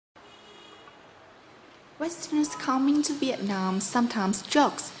Westerners coming to Vietnam sometimes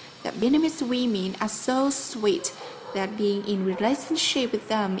joke that Vietnamese women are so sweet that being in relationship with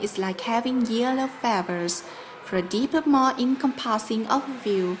them is like having yellow feathers. For a deeper, more encompassing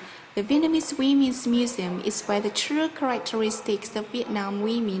overview, the Vietnamese Women's Museum is where the true characteristics of Vietnam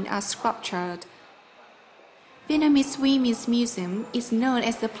women are sculptured. Vietnamese Women's Museum is known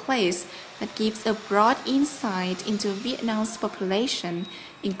as the place that gives a broad insight into Vietnam's population,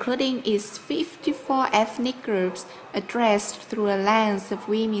 including its 54 ethnic groups addressed through a lens of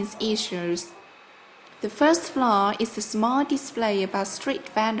women's issues. The first floor is a small display about street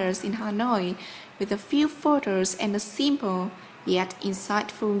vendors in Hanoi, with a few photos and a simple, yet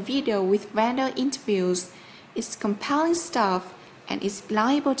insightful video with vendor interviews. It's compelling stuff, and is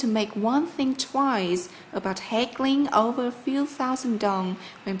liable to make one think twice about haggling over a few thousand dong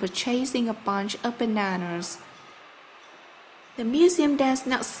when purchasing a bunch of bananas. The museum does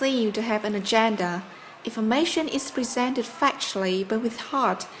not seem to have an agenda. Information is presented factually but with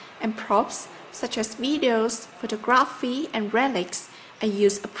heart, and props such as videos, photography, and relics are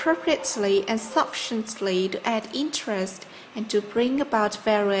used appropriately and sufficiently to add interest and to bring about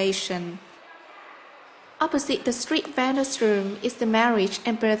variation. Opposite the street vendor's room is the marriage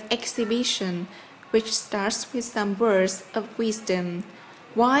and birth exhibition, which starts with some words of wisdom.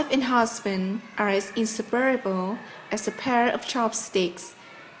 Wife and husband are as inseparable as a pair of chopsticks.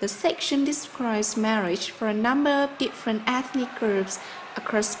 The section describes marriage for a number of different ethnic groups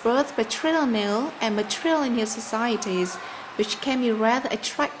across both patrilineal and matrilineal societies, which can be rather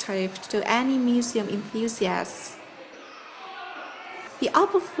attractive to any museum enthusiasts. The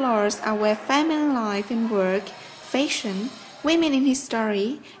upper floors are where family life and work, fashion, women in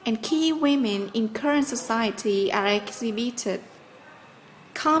history, and key women in current society are exhibited.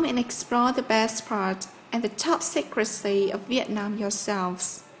 Come and explore the best part and the top secrecy of Vietnam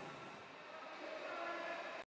yourselves.